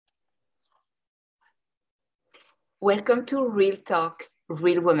Welcome to Real Talk,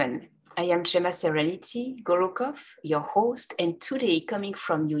 Real Women. I am Gemma Serenity Gorokov, your host, and today, coming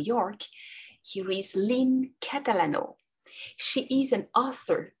from New York, here is Lynn Catalano. She is an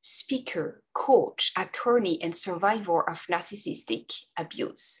author, speaker, coach, attorney, and survivor of narcissistic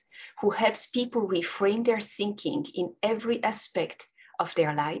abuse, who helps people reframe their thinking in every aspect of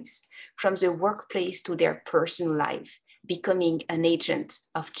their lives, from the workplace to their personal life, becoming an agent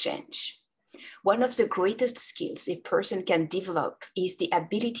of change. One of the greatest skills a person can develop is the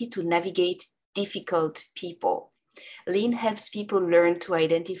ability to navigate difficult people. Lynn helps people learn to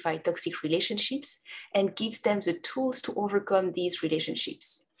identify toxic relationships and gives them the tools to overcome these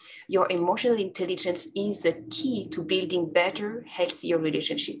relationships. Your emotional intelligence is the key to building better, healthier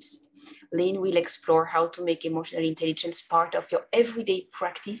relationships. Lynn will explore how to make emotional intelligence part of your everyday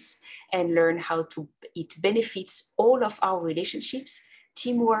practice and learn how it benefits all of our relationships,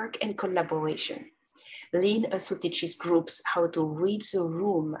 teamwork, and collaboration. Lynn also teaches groups how to read the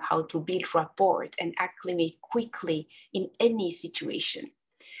room, how to build rapport, and acclimate quickly in any situation.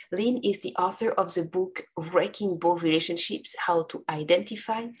 Lynn is the author of the book Wrecking Ball Relationships: How to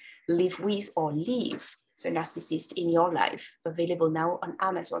Identify, Live with, or Leave the Narcissist in Your Life, available now on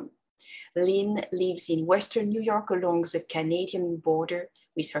Amazon. Lynn lives in Western New York along the Canadian border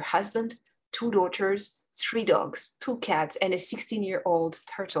with her husband, 2 daughters, 3 dogs, 2 cats, and a 16-year-old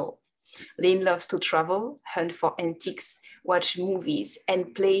turtle. Lynn loves to travel, hunt for antiques, watch movies,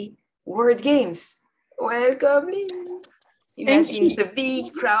 and play word games. Welcome, Lynn. Imagine the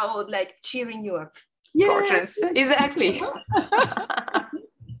big crowd like cheering you up. Yes. Gorgeous. Exactly.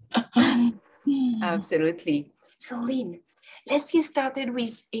 Absolutely. So, Lynn, let's get started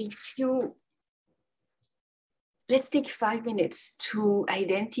with let's take 5 minutes to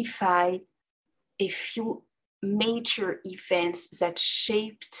identify a few major events that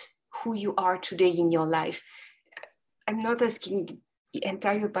shaped who you are today in your life. I'm not asking the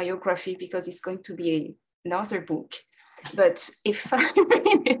entire biography because it's going to be another book, but a 5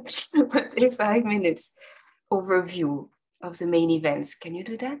 minutes overview of the main events. Can you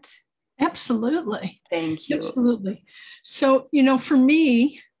do that? Absolutely. Thank you. Absolutely. So, for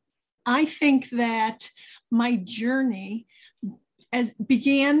me, I think that my journey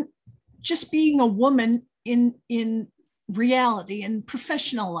began just being a woman in reality and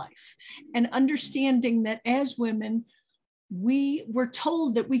professional life, and understanding that as women, we were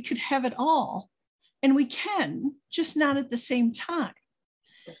told that we could have it all, and we can, just not at the same time.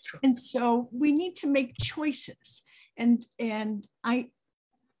 That's true. And so we need to make choices. And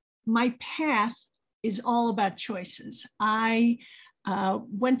my path is all about choices. I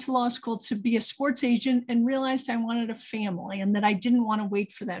went to law school to be a sports agent and realized I wanted a family and that I didn't want to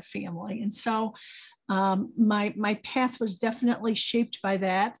wait for that family. And so my path was definitely shaped by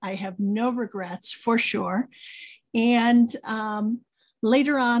that. I have no regrets, for sure. And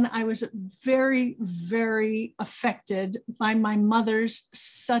later on, I was very, very affected by my mother's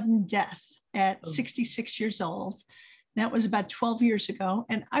sudden death at 66 years old. That was about 12 years ago.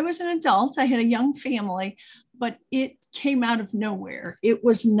 And I was an adult. I had a young family, but it came out of nowhere. It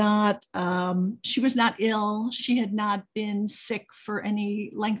was not, she was not ill. She had not been sick for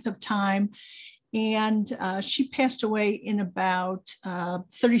any length of time. And she passed away in about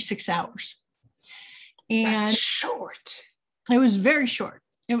 36 hours. And that's short. It was very short.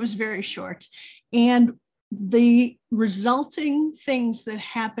 It was very short. And the resulting things that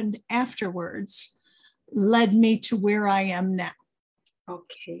happened afterwards led me to where I am now.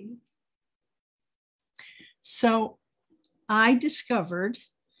 Okay. So I discovered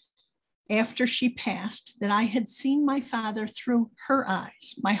after she passed that I had seen my father through her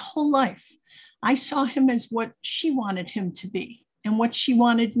eyes my whole life. I saw him as what she wanted him to be and what she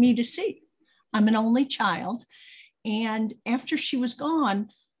wanted me to see. I'm an only child. And after she was gone,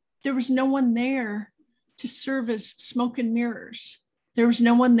 there was no one there to serve as smoke and mirrors. There was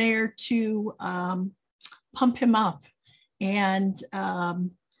no one there to pump him up and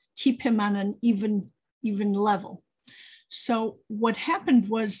keep him on an even level. So what happened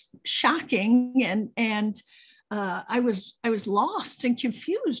was shocking, and I was lost and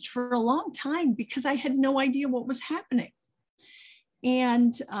confused for a long time because I had no idea what was happening.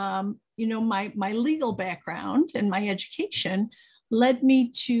 And my legal background and my education led me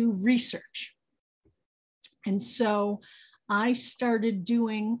to research. And so I started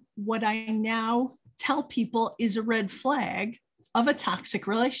doing what I now tell people is a red flag of a toxic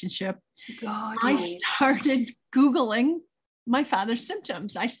relationship. I started Googling my father's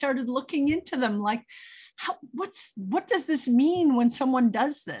symptoms. I started looking into them, like, what does this mean when someone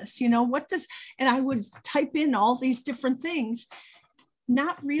does this? And I would type in all these different things,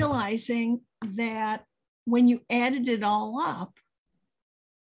 not realizing that when you added it all up,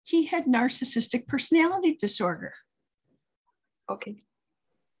 he had narcissistic personality disorder. Okay.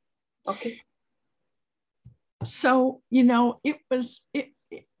 So, it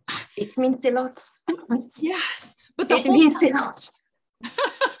means a lot. Yes. But it means a lot.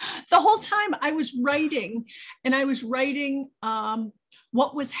 The whole time I was writing,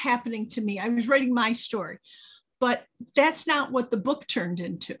 what was happening to me. I was writing my story, but that's not what the book turned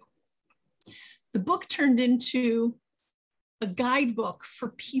into. The book turned into a guidebook for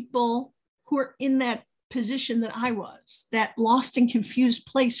people who are in that position that I was, that lost and confused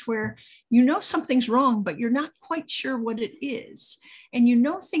place where something's wrong, but you're not quite sure what it is. And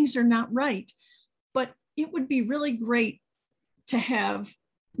things are not right. But it would be really great to have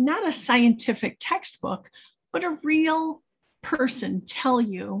not a scientific textbook, but a real person tell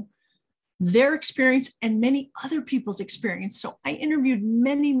you their experience and many other people's experience. So I interviewed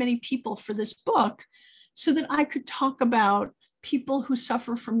many, many people for this book so that I could talk about people who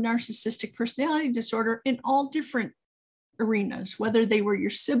suffer from narcissistic personality disorder in all different arenas, whether they were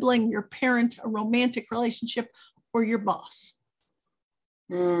your sibling, your parent, a romantic relationship, or your boss.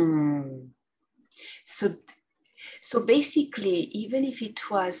 So basically, even if it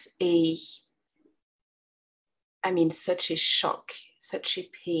was such a shock, such a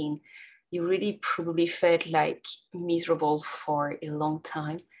pain, you really probably felt like miserable for a long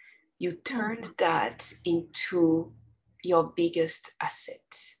time. You turned that into your biggest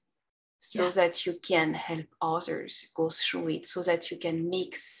asset so that you can help others go through it, so that you can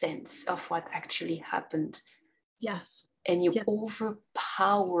make sense of what actually happened. Yes. And you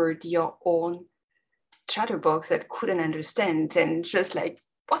overpowered your own chatterbox that couldn't understand and just like,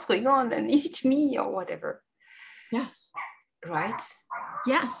 what's going on? And is it me or whatever? Yes. Right?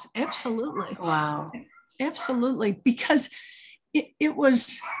 Yes, absolutely. Wow. Absolutely. Because it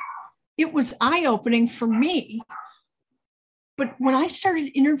was eye-opening for me. But when I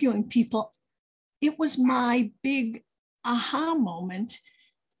started interviewing people, it was my big aha moment.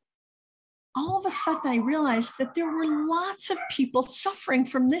 All of a sudden, I realized that there were lots of people suffering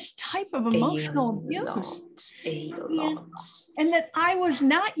from this type of emotional abuse. A lot. And that I was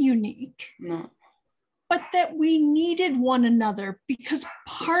not unique. No. But that we needed one another, because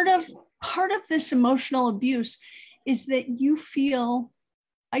part of this emotional abuse is that you feel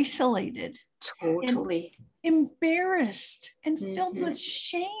isolated. Totally. Embarrassed and filled with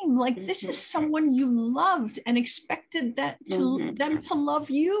shame. Like this is someone you loved and expected that them to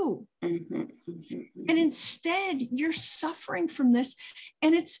love you. And instead you're suffering from this.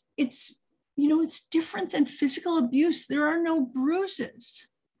 And it's different than physical abuse. There are no bruises,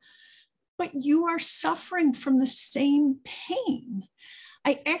 but you are suffering from the same pain.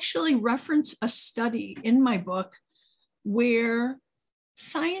 I actually reference a study in my book where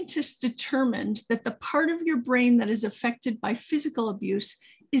scientists determined that the part of your brain that is affected by physical abuse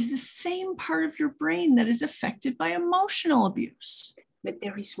is the same part of your brain that is affected by emotional abuse. But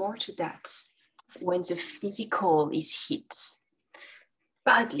there is more to that. When the physical is hit,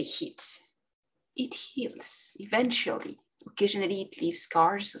 badly hit, it heals eventually. Occasionally it leaves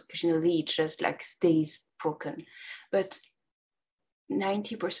scars, occasionally it just like stays broken. But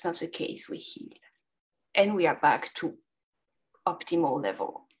 90% of the case we heal and we are back to optimal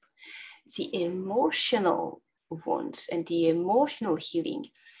level. The emotional wounds and the emotional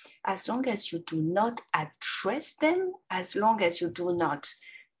healing, as long as you do not address them, as long as you do not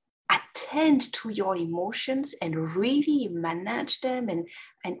attend to your emotions and really manage them and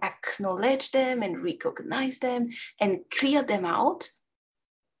acknowledge them and recognize them and clear them out,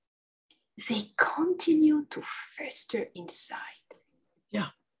 they continue to fester inside. Yeah.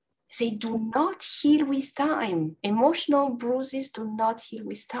 They do not heal with time. Emotional bruises do not heal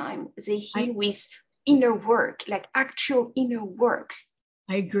with time. They heal with inner work, like actual inner work.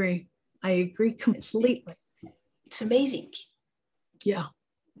 I agree completely. It's amazing. Yeah,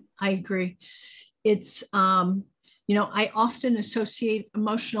 I agree. It's, I often associate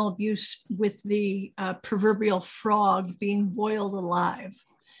emotional abuse with the proverbial frog being boiled alive.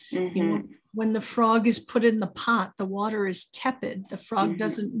 When the frog is put in the pot, the water is tepid. The frog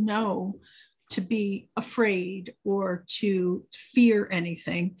doesn't know to be afraid or to fear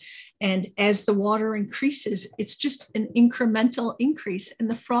anything. And as the water increases, it's just an incremental increase. And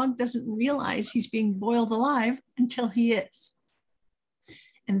the frog doesn't realize he's being boiled alive until he is.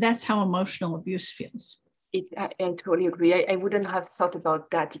 And that's how emotional abuse feels. I totally agree. I wouldn't have thought about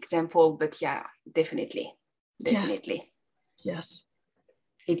that example, but yeah, definitely. Yes.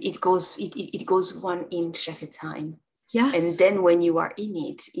 It goes 1 inch at a time. Yes. And then when you are in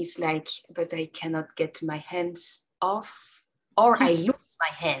it, it's like, but I cannot get my hands off or I lose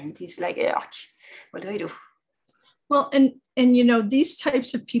my hand. It's like, ugh, what do I do? Well, and these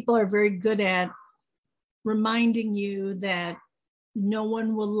types of people are very good at reminding you that no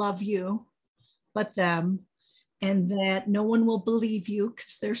one will love you but them, and that no one will believe you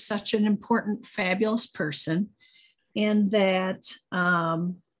because they're such an important, fabulous person, and that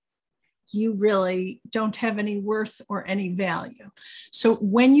you really don't have any worth or any value. So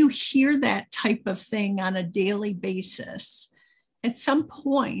when you hear that type of thing on a daily basis, at some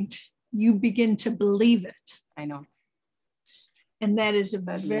point you begin to believe it. I know. And that is a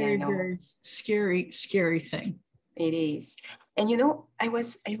very, very scary, scary thing. It is. And I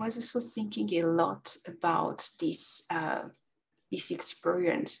was also thinking a lot about this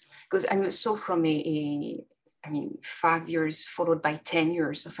experience, because I'm so from 5 years followed by 10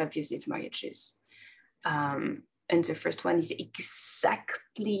 years of abusive marriages. And the first one is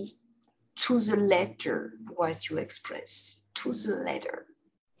exactly to the letter what you express, to the letter.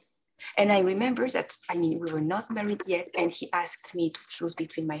 And I remember that, we were not married yet, and he asked me to choose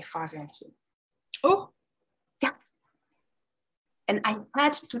between my father and him. Oh. Yeah. And I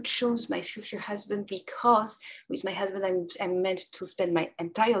had to choose my future husband because with my husband, I'm meant to spend my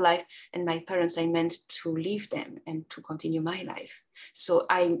entire life, and my parents, I meant to leave them and to continue my life. So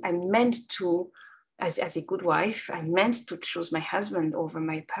I'm meant to, as a good wife, I meant to choose my husband over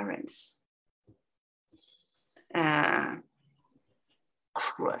my parents.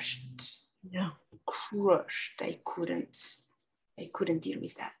 Crushed. Yeah. Crushed. I couldn't deal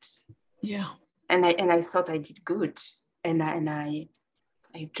with that. Yeah. And I thought I did good. And I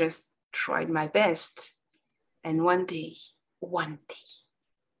just tried my best. And one day,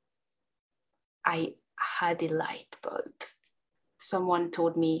 I had a light bulb. Someone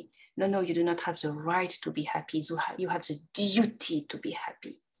told me, no, you do not have the right to be happy. You have the duty to be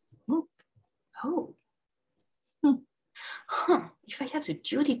happy. Oh. If I have the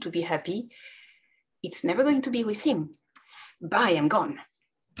duty to be happy, it's never going to be with him. Bye, I'm gone.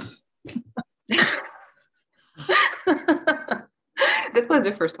 That was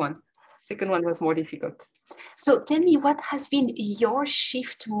the first one. Second one was more difficult. So tell me, what has been your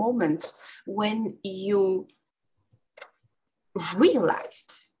shift moment when you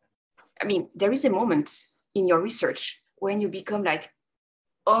realized, there is a moment in your research when you become like,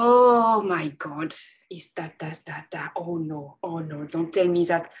 oh my God, is that. Oh no, don't tell me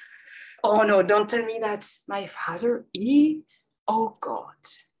that. Oh no, don't tell me that my father is, oh God.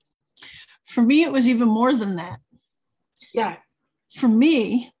 For me, it was even more than that. Yeah. For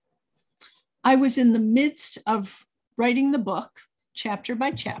me, I was in the midst of writing the book, chapter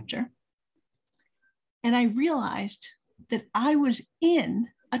by chapter, and I realized that I was in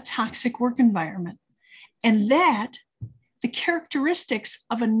a toxic work environment, and that the characteristics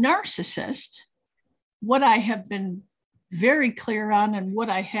of a narcissist, what I have been very clear on and what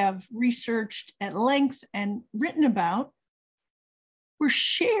I have researched at length and written about, were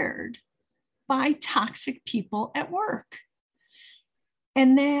shared by toxic people at work.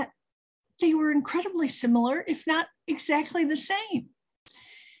 And that they were incredibly similar, if not exactly the same.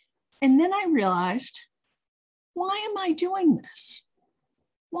 And then I realized, why am I doing this?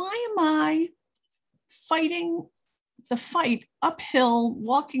 Why am I fighting the fight uphill,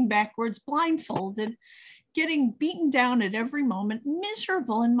 walking backwards, blindfolded, getting beaten down at every moment,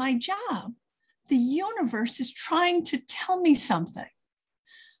 miserable in my job? The universe is trying to tell me something.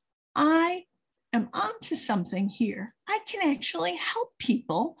 I am onto something here. I can actually help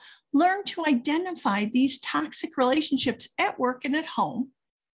people learn to identify these toxic relationships at work and at home,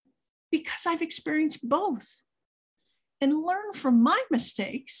 because I've experienced both, and learn from my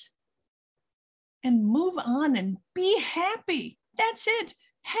mistakes and move on and be happy. That's it.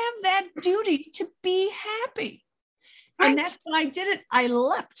 Have that duty to be happy. Right. And that's when I did it. I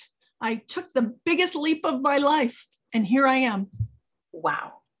leapt. I took the biggest leap of my life, and here I am.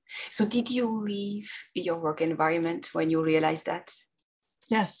 Wow. So did you leave your work environment when you realized that?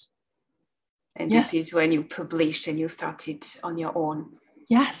 Yes. And this is when you published and you started on your own.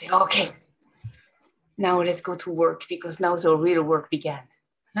 Yes. Okay. Now let's go to work, because now the real work began.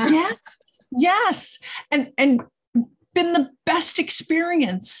 Yes. And been the best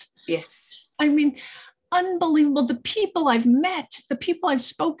experience. Yes. Unbelievable. The people I've met, the people I've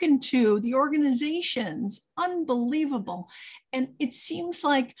spoken to, the organizations, unbelievable. And it seems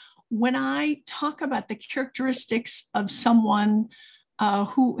like when I talk about the characteristics of someone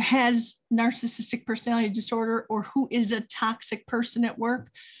who has narcissistic personality disorder or who is a toxic person at work,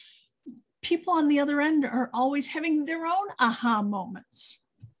 people on the other end are always having their own aha moments.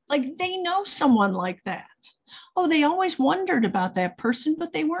 Like they know someone like that. Oh, they always wondered about that person,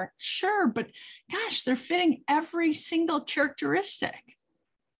 but they weren't sure. But gosh, they're fitting every single characteristic.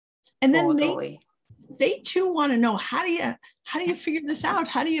 And then they too want to know, how do you figure this out?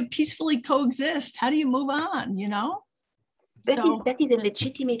 How do you peacefully coexist? How do you move on? That is a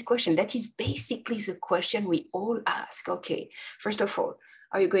legitimate question. That is basically the question we all ask. Okay, first of all,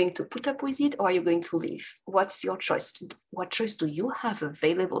 are you going to put up with it, or are you going to leave? What's your choice? What choice do you have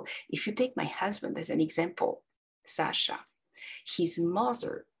available? If you take my husband as an example, Sasha, his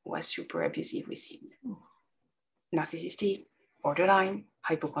mother was super abusive with him. Narcissistic, borderline,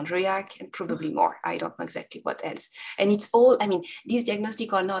 hypochondriac, and probably more. I don't know exactly what else. And it's all, these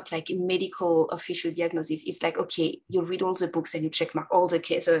diagnostics are not like medical official diagnosis. It's like, okay, you read all the books and you check mark all the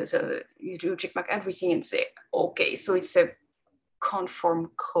cases. So you check mark everything and say, okay, so it's a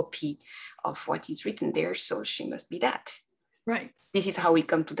conform copy of what is written there. So she must be that. Right. This is how we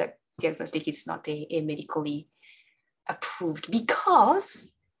come to that diagnostic. It's not a medically approved,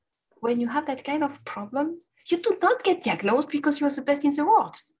 because when you have that kind of problem, you do not get diagnosed because you're the best in the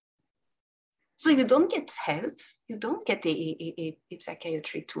world. So you don't get help, you don't get a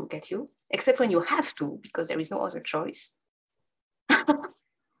psychiatry to look at you, except when you have to, because there is no other choice.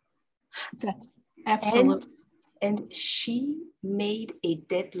 That's absolutely. And she made a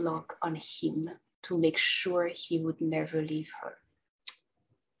deadlock on him to make sure he would never leave her.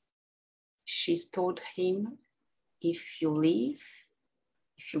 She's told him, if you leave,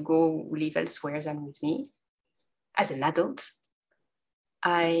 if you go live elsewhere than with me, as an adult,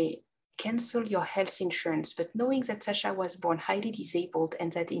 I cancel your health insurance. But knowing that Sasha was born highly disabled,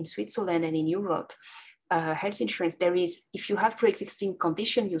 and that in Switzerland and in Europe, health insurance, there is, if you have pre-existing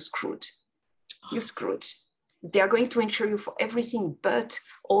condition, you're screwed. You're screwed. They're going to insure you for everything but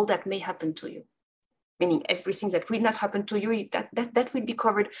all that may happen to you. Meaning everything that will not happen to you, that will be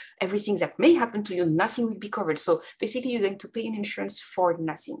covered. Everything that may happen to you, nothing will be covered. So basically you're going to pay an insurance for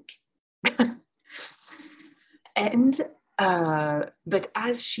nothing. And but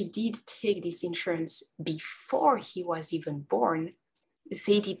as she did take this insurance before he was even born,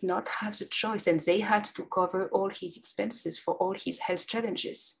 they did not have the choice, and they had to cover all his expenses for all his health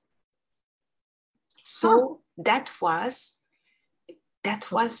challenges. So that was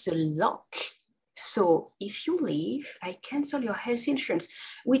the lock. So if you leave, I cancel your health insurance,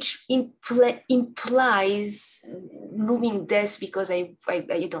 which implies looming death, because I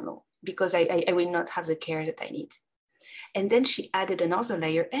don't know, because I will not have the care that I need. And then she added another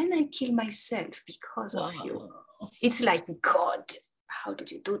layer, and I kill myself because of you. It's like, God, how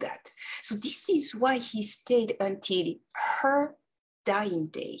did you do that? So this is why he stayed until her dying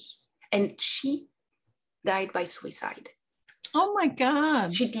day. And she died by suicide. Oh my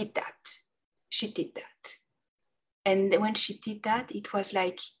God. She did that. And when she did that, it was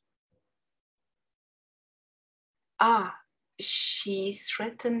like, she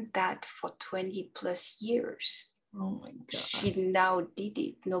threatened that for 20 plus years. Oh my God. She now did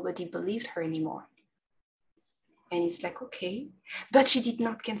it. Nobody believed her anymore. And it's like, okay. But she did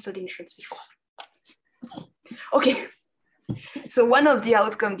not cancel the insurance before. Okay. So one of the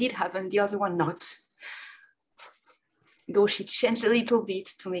outcomes did happen, the other one not. Though she changed a little bit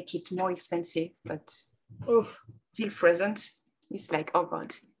to make it more expensive, but still present. It's like, oh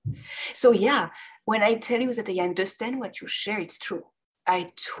God. So yeah, when I tell you that I understand what you share, it's true. I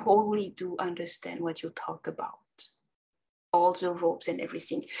totally do understand what you talk about. All the ropes and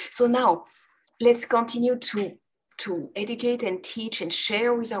everything. So now let's continue to educate and teach and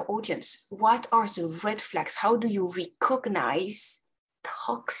share with our audience. What are the red flags? How do you recognize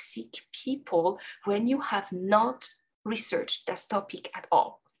toxic people when you have not researched that topic at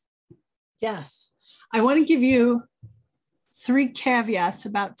all? Yes. I want to give you 3 caveats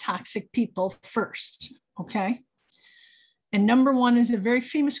about toxic people first, okay? And number 1 is a very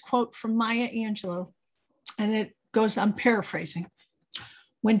famous quote from Maya Angelou, and it goes, I'm paraphrasing.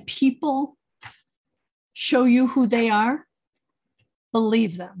 When people show you who they are,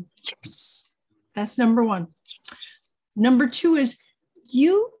 believe them. Yes. That's number 1. Yes. Number 2 is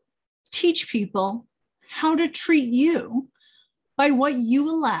you teach people how to treat you by what you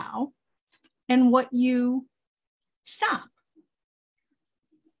allow and what you stop.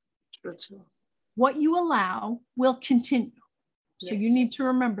 What you allow will continue. So you need to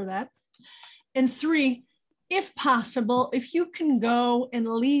remember that. And 3, if possible, if you can go and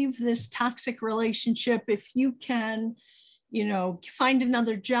leave this toxic relationship, if you can, find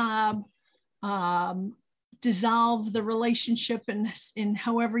another job, dissolve the relationship in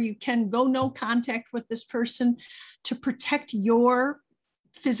however you can, go no contact with this person to protect your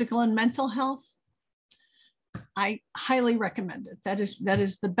physical and mental health, I highly recommend it. That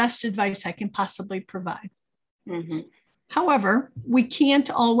is the best advice I can possibly provide. Mm-hmm. However, we can't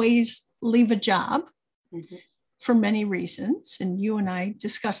always leave a job Mm-hmm. for many reasons, and you and I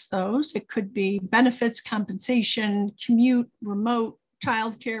discussed those. It could be benefits, compensation, commute, remote,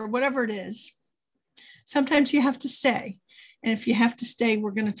 childcare, whatever it is. Sometimes you have to stay. And if you have to stay,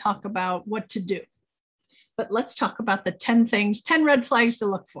 we're going to talk about what to do. But let's talk about the 10 red flags to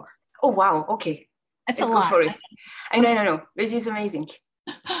look for. Oh, wow. Okay. That's Let's a go lot. for it. I know. This is amazing.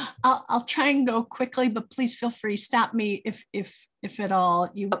 I'll try and go quickly, but please feel free. Stop me if at all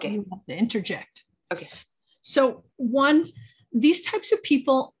you want to interject. Okay. So one, these types of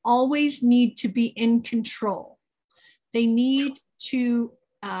people always need to be in control. They need to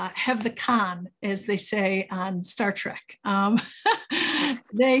have the con, as they say on Star Trek.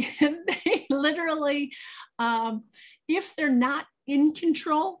 They literally, if they're not in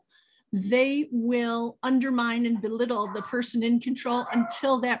control, they will undermine and belittle the person in control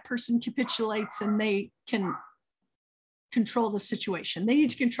until that person capitulates and they can control the situation. They need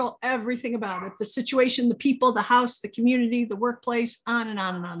to control everything about it, the situation, the people, the house, the community, the workplace, on and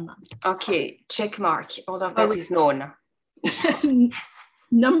on and on and on. Okay, check mark. All of that is known.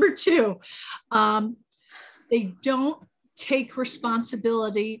 Number two, they don't take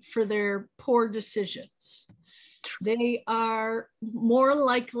responsibility for their poor decisions. They are more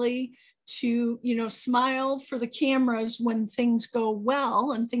likely to, smile for the cameras when things go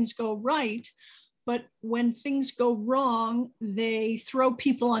well and things go right. But when things go wrong, they throw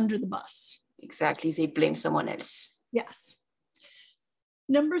people under the bus. Exactly. They blame someone else. Yes.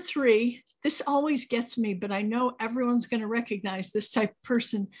 Number three, this always gets me, but I know everyone's going to recognize this type of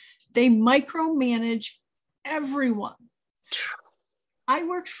person. They micromanage everyone. I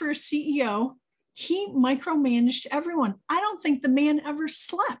worked for a CEO. He micromanaged everyone. I don't think the man ever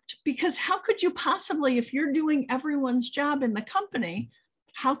slept, because how could you possibly, if you're doing everyone's job in the company,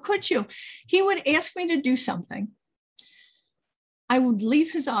 how could you? He would ask me to do something. I would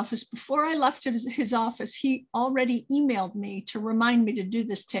leave his office. Before I left his office, he already emailed me to remind me to do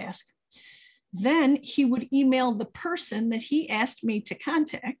this task. Then he would email the person that he asked me to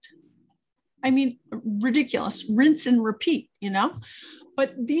contact. I mean, ridiculous, rinse and repeat,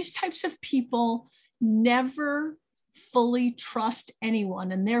 But these types of people never fully trust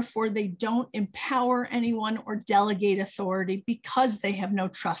anyone, and therefore they don't empower anyone or delegate authority because they have no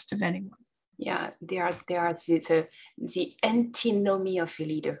trust of anyone. Yeah, they are the antinomy of a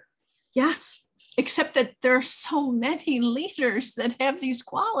leader. Yes, except that there are so many leaders that have these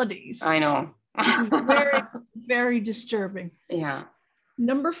qualities. I know. Very, very disturbing. Yeah.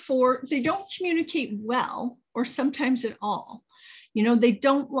 Number four, they don't communicate well, or sometimes at all. They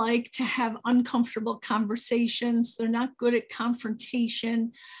don't like to have uncomfortable conversations. They're not good at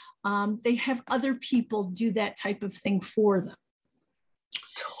confrontation. They have other people do that type of thing for them.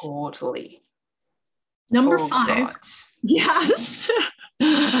 Totally. Number five. God. Yes.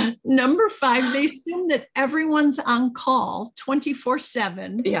 Number five, they assume that everyone's on call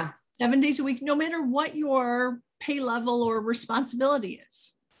 24/7. Yeah. 7 days a week, no matter what your pay level or responsibility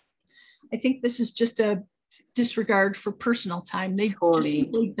is. I think this is just a disregard for personal time. They just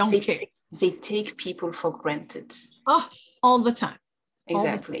simply don't care. They take people for granted. Oh, all the time.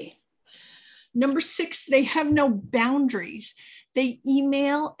 Exactly. Number six, they have no boundaries. They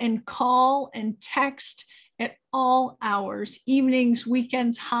email and call and text at all hours, evenings,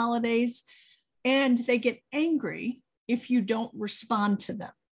 weekends, holidays, and they get angry if you don't respond to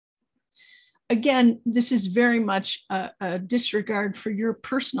them. Again, this is very much a disregard for your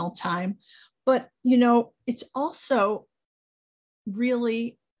personal time, but it's also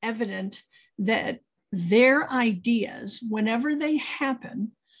really evident that their ideas, whenever they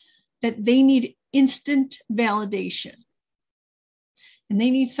happen, that they need instant validation. And they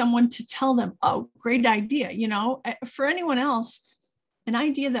need someone to tell them, oh, great idea. For anyone else, an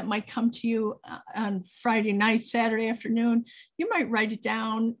idea that might come to you on Friday night, Saturday afternoon, you might write it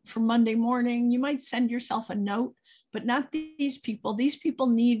down for Monday morning. You might send yourself a note, but not these people. These people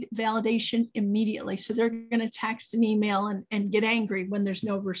need validation immediately. So they're going to text and email and get angry when there's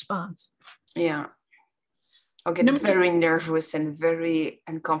no response. Yeah. Or get very nervous and very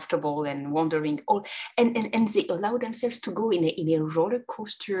uncomfortable and wondering. And they allow themselves to go in a roller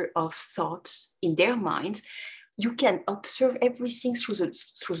coaster of thoughts in their minds. You can observe everything through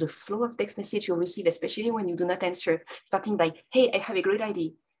the flow of text message you receive, especially when you do not answer, starting by, hey, I have a great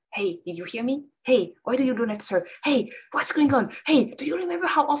idea. Hey, did you hear me? Hey, why do you not answer? Hey, what's going on? Hey, do you remember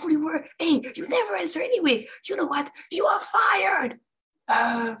how awful you were? Hey, you never answer anyway. You know what? You are fired.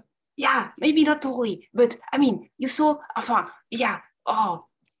 Yeah, maybe not totally, but I mean, you saw, yeah. Oh,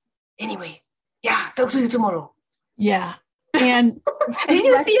 anyway, yeah, talk to you tomorrow. Yeah. And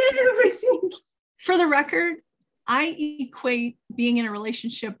you see everything. For the record, I equate being in a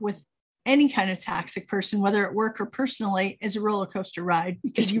relationship with any kind of toxic person, whether at work or personally, as a roller coaster ride,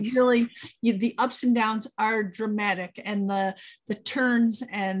 because the ups and downs are dramatic, and the turns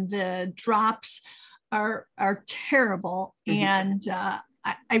and the drops are terrible. Mm-hmm. And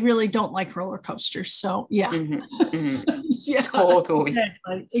I really don't like roller coasters. So yeah. Mm-hmm. Mm-hmm. Yeah, totally.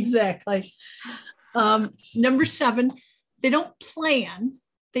 Exactly. Number 7, they don't plan,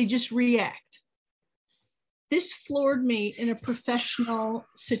 they just react. This floored me in a professional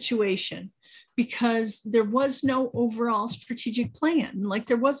situation because there was no overall strategic plan. Like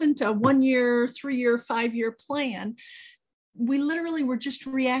there wasn't a 1 year, 3 year, 5 year plan. We literally were just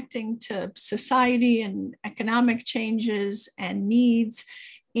reacting to society and economic changes and needs.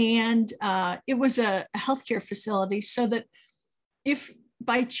 And it was a healthcare facility, so that if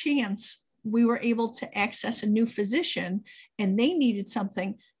by chance we were able to access a new physician and they needed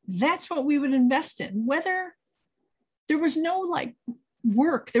something, that's what we would invest in. Whether there was no like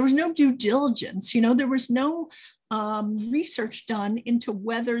work, there was no due diligence, there was no research done into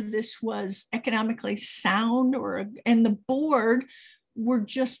whether this was economically sound, and the board were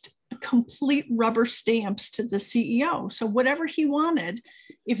just complete rubber stamps to the CEO. So whatever he wanted,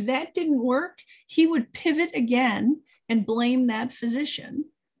 if that didn't work, he would pivot again and blame that physician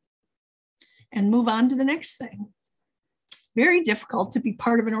and move on to the next thing. Very difficult to be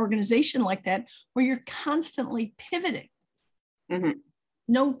part of an organization like that, where you're constantly pivoting. Mm-hmm.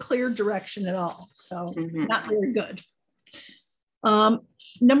 No clear direction at all. So not very good.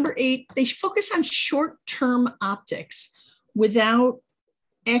 Number 8, they focus on short-term optics without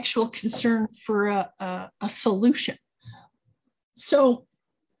actual concern for a solution. So,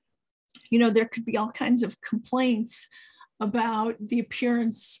 there could be all kinds of complaints about the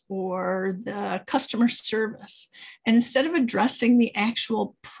appearance or the customer service. And instead of addressing the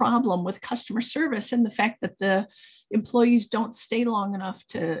actual problem with customer service and the fact that the employees don't stay long enough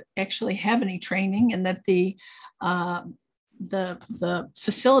to actually have any training, and that the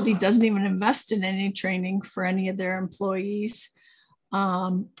facility doesn't even invest in any training for any of their employees,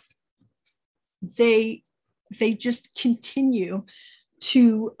 they just continue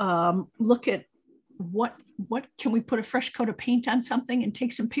to look at what can we put a fresh coat of paint on something and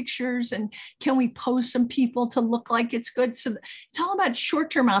take some pictures, and can we pose some people to look like it's good. So it's all about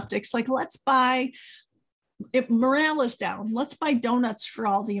short-term optics. Like, let's buy, if morale is down, let's buy donuts for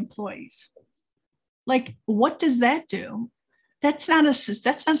all the employees. Like, what does that do? That's not a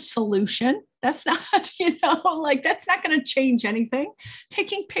solution. That's not, that's not going to change anything.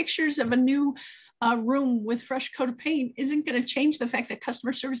 Taking pictures of a new room with fresh coat of paint isn't going to change the fact that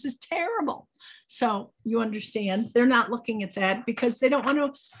customer service is terrible. So you understand, they're not looking at that because they don't want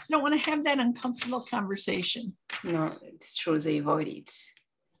to have that uncomfortable conversation. No, it's true. They avoid it.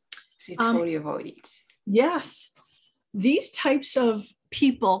 They totally avoid it. Yes. These types of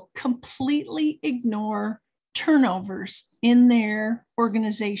people completely ignore turnovers in their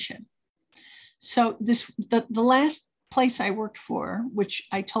organization. So the last place I worked for, which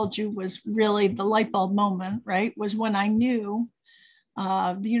I told you was really the light bulb moment, right, was when I knew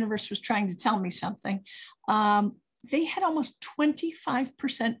the universe was trying to tell me something. They had almost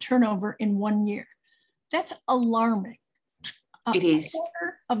 25% turnover in 1 year. That's alarming. It is. A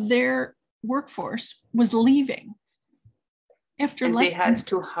quarter of their workforce was leaving after and they had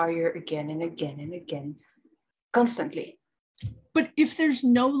to hire again and again and again, constantly. But if there's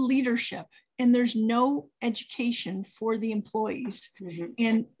no leadership and there's no education for the employees,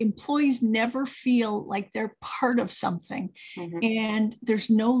 and employees never feel like they're part of something, and there's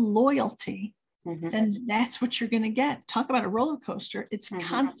no loyalty, then that's what you're going to get. Talk about a roller coaster. It's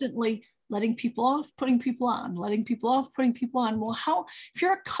constantly letting people off, putting people on, letting people off, putting people on. Well, if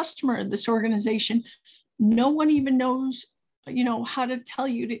you're a customer of this organization, no one even knows, how to tell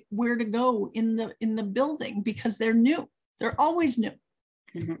you where to go in the building because they're new. They're always new.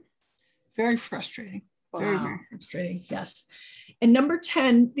 Very frustrating. Wow. Very, very frustrating. Yes. And number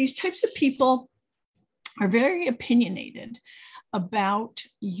 10, these types of people are very opinionated about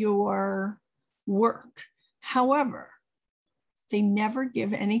your work. However, they never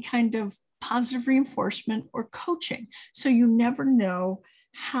give any kind of positive reinforcement or coaching. So you never know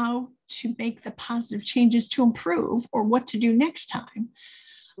how to make the positive changes to improve or what to do next time.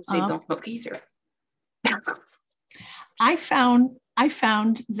 They don't look easier. I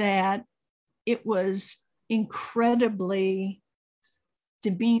found that it was incredibly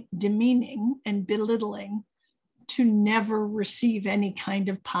demeaning and belittling to never receive any kind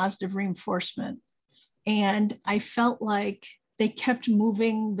of positive reinforcement. And I felt like they kept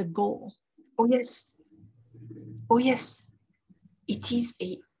moving the goal. Oh, yes. It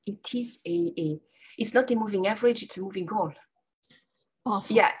is It's not a moving average, it's a moving goal.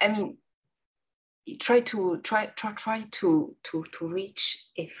 Awful. Yeah, I mean, try to reach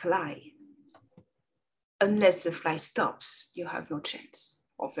a fly. Unless the fly stops, you have no chance,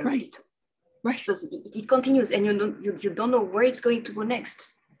 or very little. Right. Because it continues, and you don't know where it's going to go next,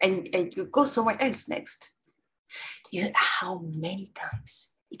 and you go somewhere else next. How many times?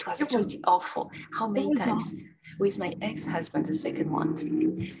 It was actually awful. How many times with my ex-husband, the second one,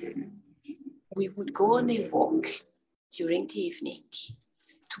 we would go on a walk during the evening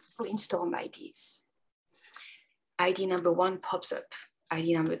to brainstorm ideas. Idea number 1 pops up.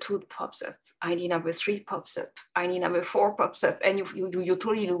 Idea number 2 pops up. Idea number 3 pops up. Idea number 4 pops up. And you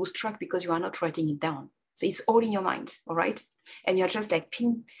totally lose track because you are not writing it down. So it's all in your mind, all right? And you're just like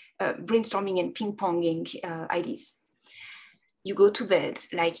brainstorming and ping-ponging ideas. You go to bed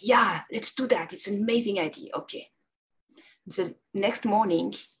like, yeah, let's do that. It's an amazing idea. Okay. The next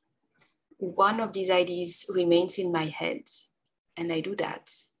morning, one of these ideas remains in my head, and I do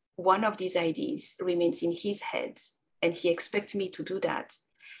that. One of these ideas remains in his head, and he expects me to do that,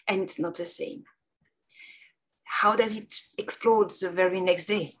 and it's not the same. How does it explode the very next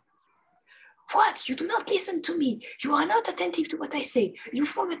day? What? You do not listen to me. You are not attentive to what I say. You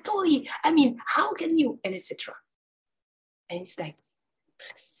forget totally. I mean, how can you? And etc. And it's like,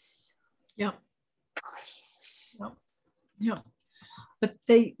 please. Yeah. Please. Yeah. Yeah. But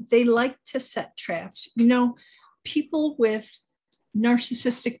they like to set traps. You know, people with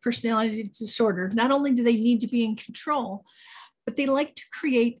narcissistic personality disorder, not only do they need to be in control, but they like to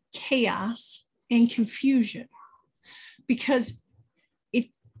create chaos and confusion because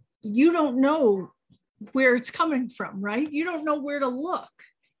you don't know where it's coming from, right? You don't know where to look.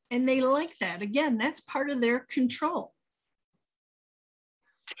 And they like that. Again, that's part of their control.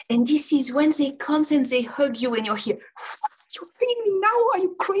 And this is when they come and they hug you and you're here. You're feeling me now? Are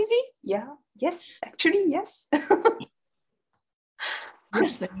you crazy? Yeah. Yes. Actually, yes.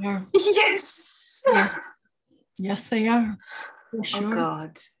 Yes, they are. Yes. Yeah. Yes, they are. For sure. Oh,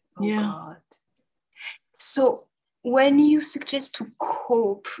 God. Oh, yeah. God. So when you suggest to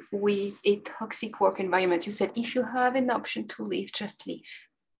cope with a toxic work environment, you said, if you have an option to leave, just leave.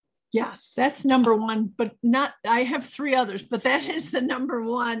 Yes, that's number one, but not, I have 3 others, but that is the number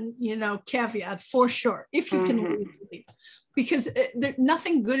one, caveat for sure. If you can leave, because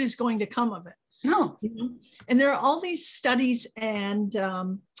nothing good is going to come of it. No. And there are all these studies, and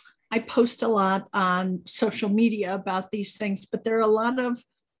I post a lot on social media about these things, but there are a lot of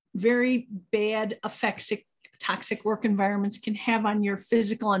very bad effects toxic work environments can have on your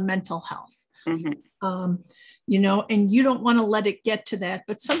physical and mental health. And you don't want to let it get to that,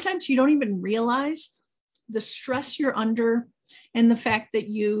 but sometimes you don't even realize the stress you're under and the fact that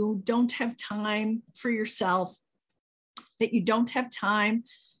you don't have time for yourself, that you don't have time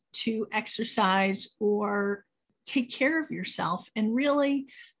to exercise or take care of yourself and really,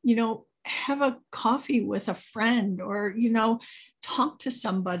 have a coffee with a friend or, talk to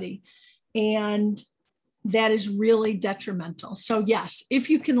somebody. And that is really detrimental. So yes,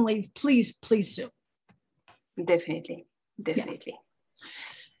 if you can leave, please do. Definitely. Yes.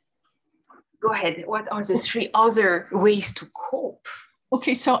 Go ahead. What are the 3 other ways to cope?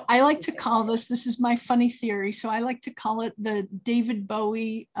 Okay, so I like to call this is my funny theory. So I like to call it the David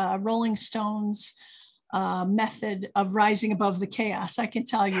Bowie, Rolling Stones method of rising above the chaos. I can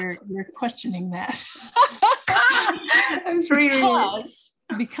tell you're questioning that. I'm really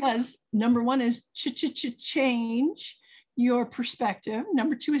because number 1 is change your perspective.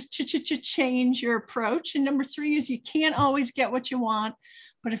 Number 2 is change your approach. And number 3 is you can't always get what you want,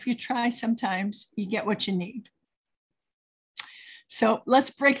 but if you try, sometimes you get what you need. So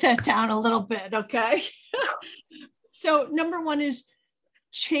let's break that down a little bit, okay? So number 1 is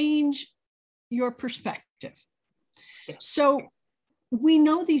change your perspective. So we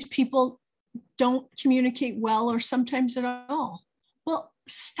know these people don't communicate well or sometimes at all. Well,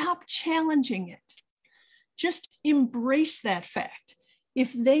 stop challenging it. Just embrace that fact.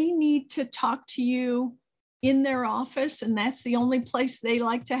 If they need to talk to you in their office and that's the only place they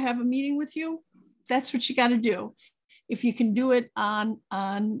like to have a meeting with you, that's what you got to do. If you can do it on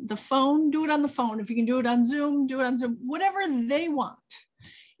the phone, do it on the phone. If you can do it on Zoom, do it on Zoom, whatever they want.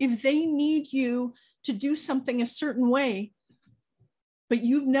 If they need you to do something a certain way, but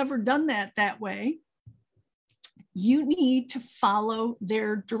you've never done that way, you need to follow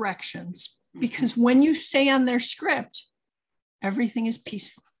their directions, because when you stay on their script, everything is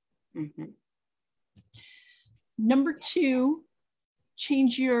peaceful. Number 2,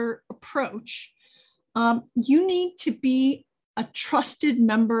 change your approach. You need to be a trusted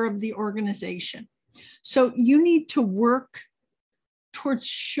member of the organization. So you need to work towards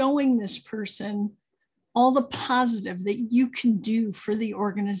showing this person all the positive that you can do for the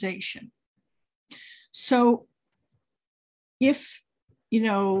organization. So if,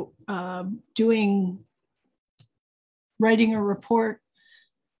 writing a report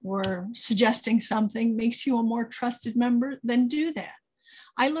or suggesting something makes you a more trusted member, then do that.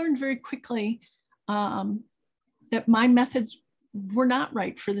 I learned very quickly that my methods were not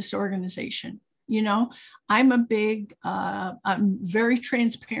right for this organization. I'm very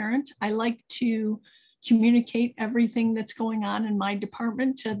transparent. I like to communicate everything that's going on in my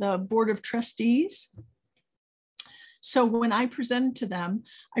department to the board of trustees. So when I presented to them,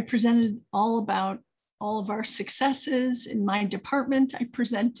 I presented all about all of our successes in my department. I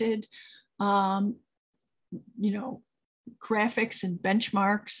presented, graphics and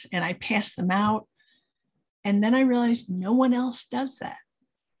benchmarks, and I passed them out. And then I realized no one else does that.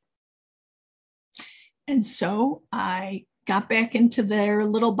 And so I got back into their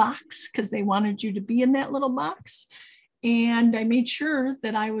little box because they wanted you to be in that little box. And I made sure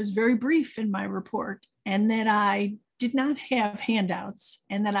that I was very brief in my report and that I did not have handouts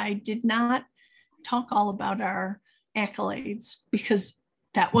and that I did not talk all about our accolades because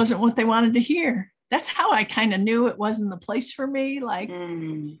that wasn't what they wanted to hear. That's how I kind of knew it wasn't the place for me. Like,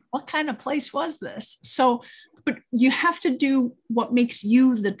 what kind of place was this? So, but you have to do what makes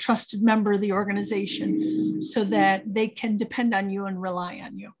you the trusted member of the organization so that they can depend on you and rely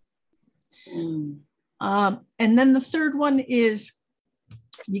on you. And then the third one is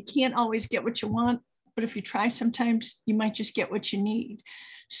you can't always get what you want, but if you try, sometimes you might just get what you need.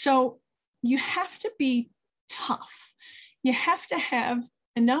 So you have to be tough. You have to have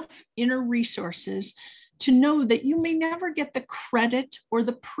enough inner resources to know that you may never get the credit or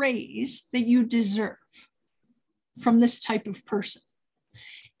the praise that you deserve from this type of person.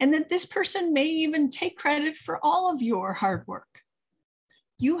 And that this person may even take credit for all of your hard work.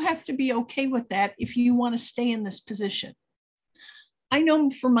 You have to be okay with that if you want to stay in this position. I know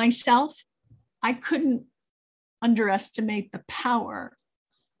for myself, I couldn't underestimate the power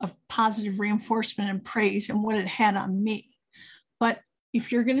of positive reinforcement and praise and what it had on me. But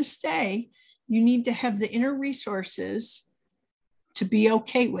if you're going to stay, you need to have the inner resources to be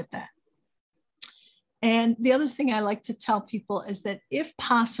okay with that. And the other thing I like to tell people is that if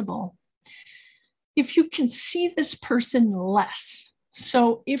possible, if you can see this person less,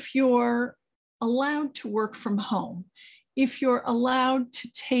 so if you're allowed to work from home, if you're allowed to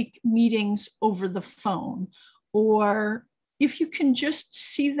take meetings over the phone, or if you can just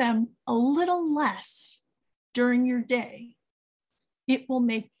see them a little less during your day, it will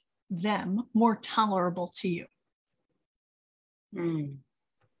make them more tolerable to you.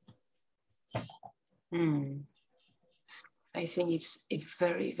 I think it's a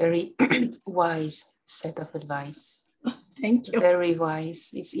very, very wise set of advice. Thank you. Very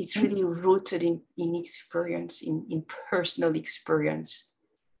wise. It's really rooted in experience, in personal experience.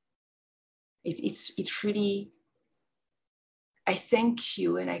 It's really, I thank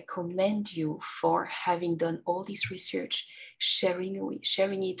you and I commend you for having done all this research, sharing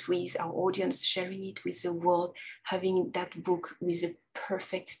it with our audience, sharing it with the world, having that book with a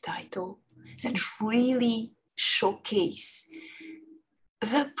perfect title that really showcase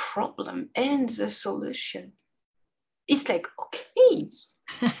the problem and the solution. It's like, okay,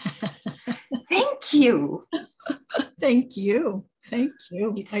 thank you. Thank you. Thank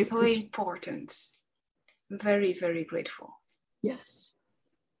you. It's so important. Very, very grateful. Yes.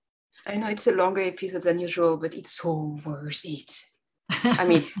 I know it's a longer episode than usual, but it's so worth it. I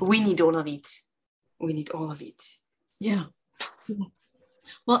mean, we need all of it. We need all of it. Yeah.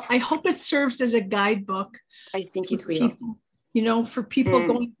 Well, I hope it serves as a guidebook. I think it will. People, for people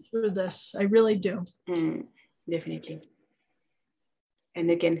going through this. I really do. Definitely. And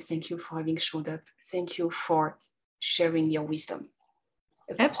again, thank you for having showed up. Thank you for sharing your wisdom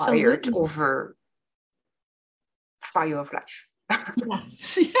acquired over fire of life.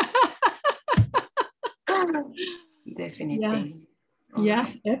 Yes. Definitely. Yes.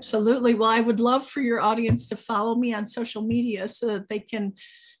 Yes, absolutely. Well, I would love for your audience to follow me on social media so that they can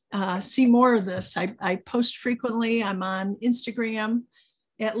see more of this. I post frequently. I'm on Instagram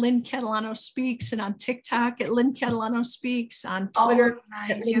at Lynn Catalano Speaks and on TikTok at Lynn Catalano Speaks, on Twitter.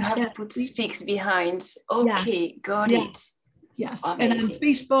 Nice. You have to put speaks behind. Okay, got it. Yes, amazing. And on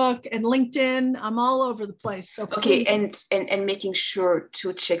Facebook and LinkedIn, I'm all over the place. So okay, and making sure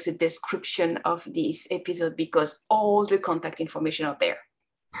to check the description of this episode because all the contact information are there.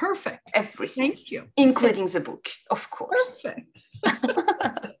 Perfect. Everything. Thank you. Including the book, of course. Perfect.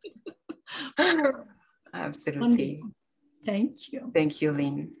 Absolutely. Wonderful. Thank you. Thank you,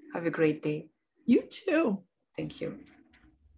 Lynn. Have a great day. You too. Thank you.